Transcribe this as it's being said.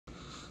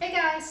Hey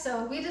guys,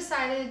 so we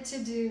decided to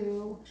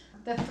do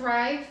the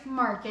Thrive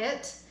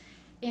Market,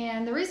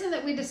 and the reason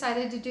that we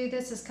decided to do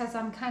this is because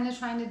I'm kind of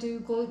trying to do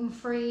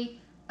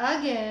gluten-free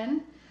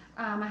again.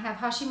 I have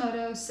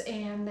Hashimoto's,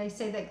 and they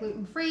say that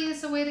gluten-free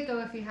is the way to go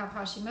if you have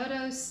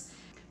Hashimoto's.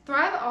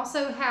 Thrive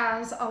also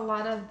has a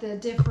lot of the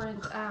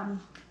different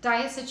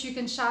diets that you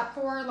can shop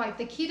for, like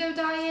the keto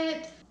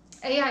diet,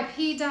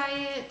 AIP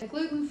diet, the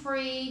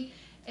gluten-free,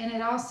 and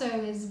it also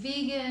is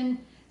vegan.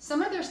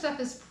 Some of their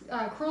stuff is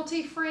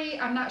cruelty-free.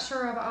 I'm not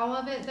sure of all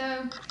of it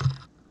though.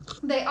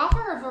 They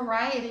offer a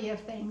variety of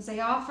things.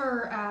 They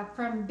offer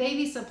from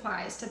baby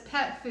supplies to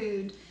pet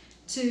food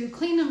to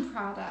cleaning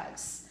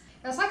products.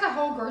 It's like a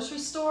whole grocery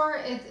store.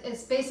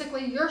 It's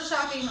basically you're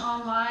shopping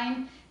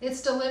online.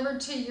 It's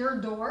delivered to your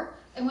door.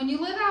 And when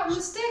you live out in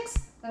the sticks,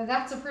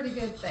 that's a pretty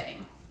good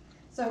thing.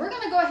 So we're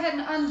going to go ahead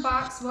and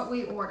unbox what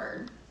we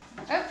ordered.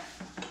 Oh,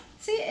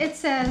 see, it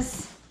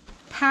says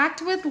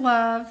Packed with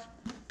Love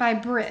by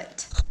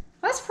Brit.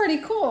 That's pretty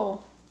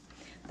cool.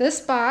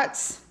 This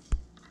box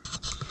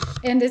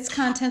and its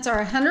contents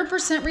are 100%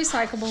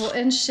 recyclable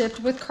and shipped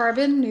with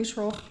carbon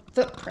neutral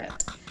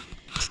footprint.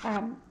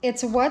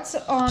 It's what's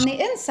on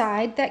the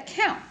inside that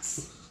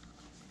counts.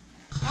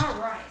 All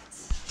right.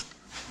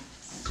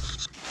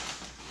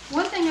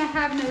 One thing I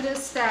have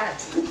noticed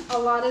that a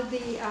lot of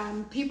the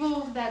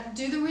people that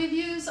do the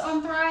reviews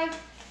on Thrive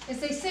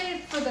is they say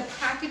for the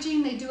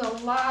packaging, they do a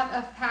lot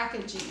of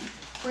packaging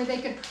where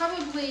they could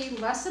probably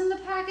lessen the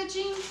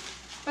packaging,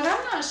 but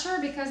I'm not sure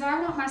because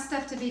I want my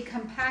stuff to be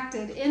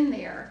compacted in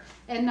there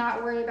and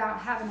not worry about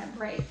having it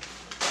break.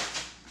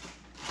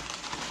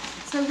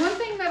 So one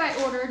thing that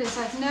I ordered is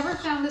I've never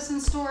found this in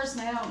stores,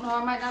 and I don't know,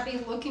 I might not be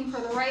looking for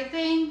the right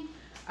thing,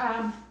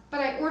 but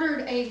I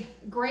ordered a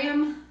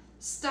graham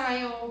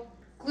style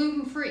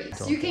gluten-free.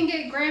 So you can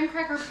get graham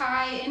cracker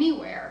pie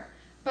anywhere,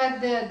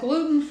 but the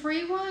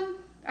gluten-free one,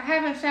 I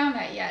haven't found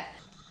that yet.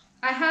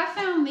 I have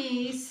found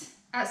these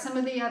at some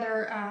of the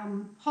other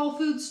Whole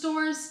Food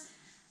stores.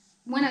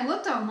 When I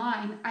looked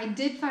online, I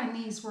did find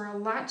these were a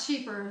lot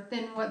cheaper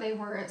than what they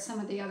were at some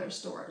of the other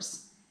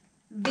stores.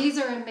 These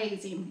are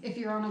amazing if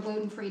you're on a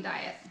gluten-free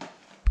diet.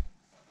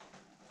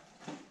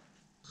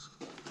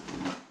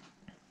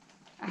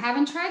 I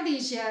haven't tried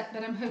these yet,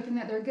 but I'm hoping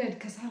that they're good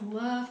because I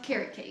love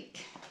carrot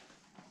cake.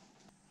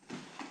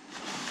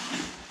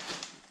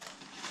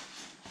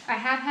 I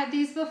have had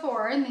these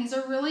before, and these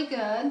are really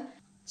good.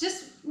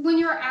 Just when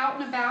you're out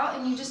and about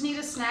and you just need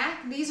a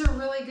snack, these are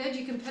really good.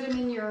 You can put them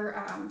in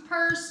your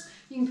purse,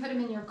 you can put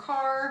them in your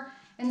car,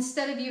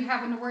 instead of you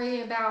having to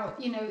worry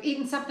about, you know,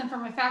 eating something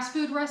from a fast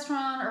food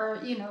restaurant or,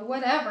 you know,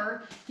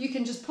 whatever. You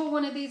can just pull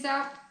one of these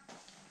out,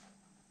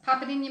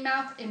 pop it in your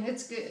mouth, and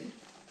it's good.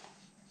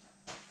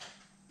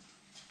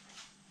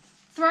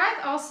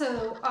 Thrive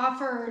also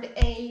offered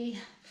a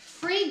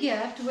free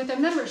gift with a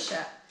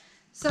membership.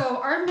 So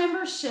our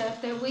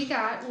membership that we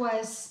got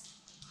was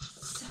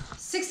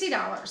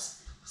 $60.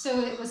 So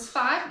it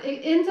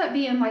ends up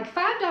being like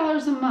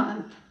 $5 a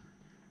month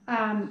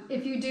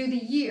if you do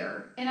the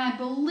year. And I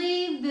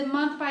believe the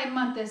month by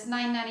month is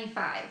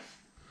 $9.95.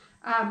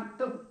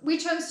 But we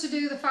chose to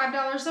do the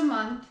 $5 a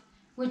month,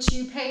 which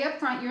you pay up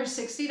front your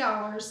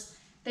 $60.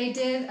 They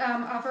did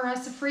offer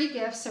us a free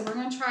gift, so we're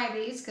going to try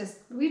these because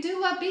we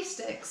do love beef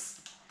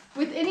sticks.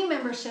 With any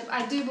membership,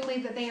 I do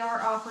believe that they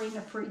are offering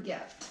a free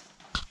gift.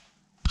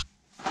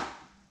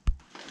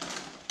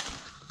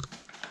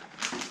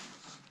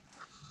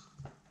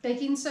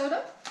 Baking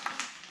soda.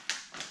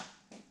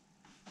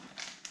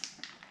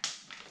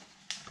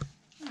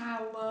 I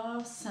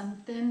love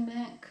some Thin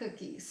Mint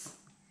cookies.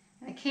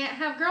 I can't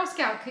have Girl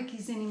Scout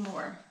cookies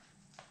anymore.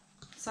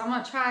 So I'm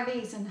going to try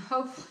these, and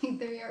hopefully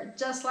they are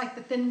just like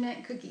the Thin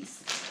Mint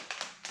cookies.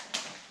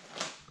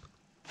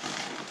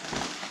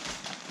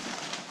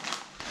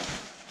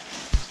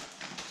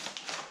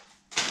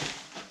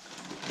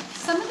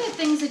 Some of the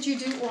things that you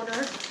do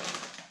order,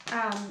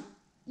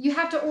 you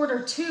have to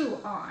order 2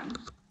 on.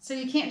 So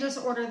you can't just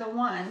order the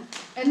one.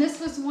 And this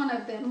was one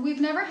of them.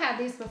 We've never had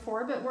these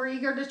before, but we're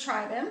eager to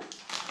try them.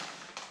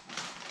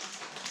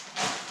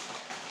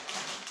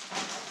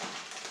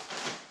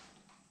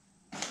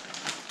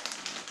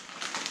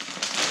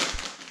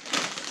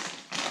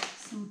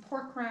 Some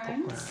pork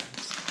rinds.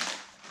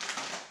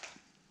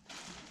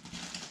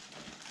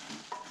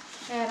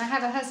 And I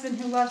have a husband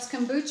who loves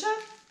kombucha.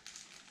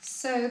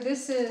 So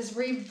this is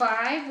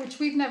Revive, which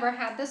we've never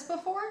had this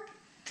before.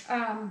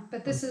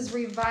 But this is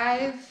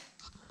Revive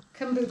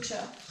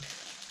kombucha.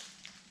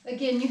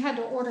 Again, you had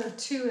to order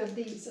 2 of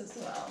these as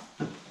well.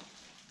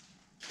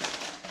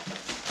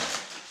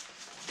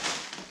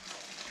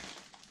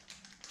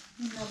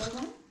 Another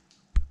one.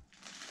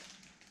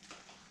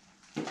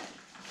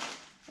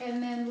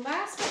 And then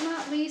last but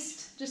not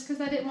least, just because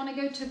I didn't want to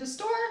go to the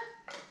store,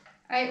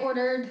 I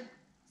ordered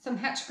some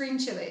Hatch green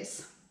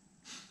chilies.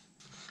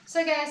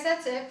 So guys,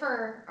 that's it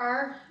for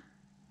our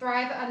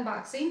Thrive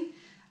unboxing.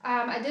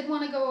 I did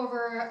want to go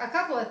over a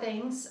couple of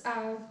things.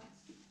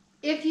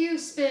 If you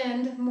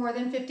spend more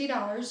than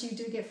 $50, you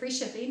do get free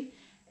shipping.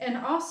 And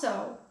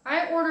also,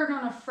 I ordered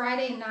on a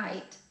Friday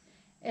night,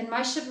 and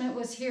my shipment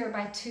was here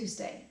by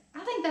Tuesday.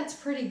 I think that's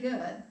pretty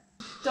good.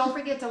 Don't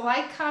forget to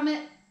like,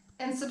 comment,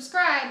 and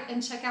subscribe,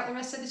 and check out the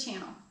rest of the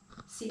channel.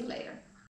 See you later.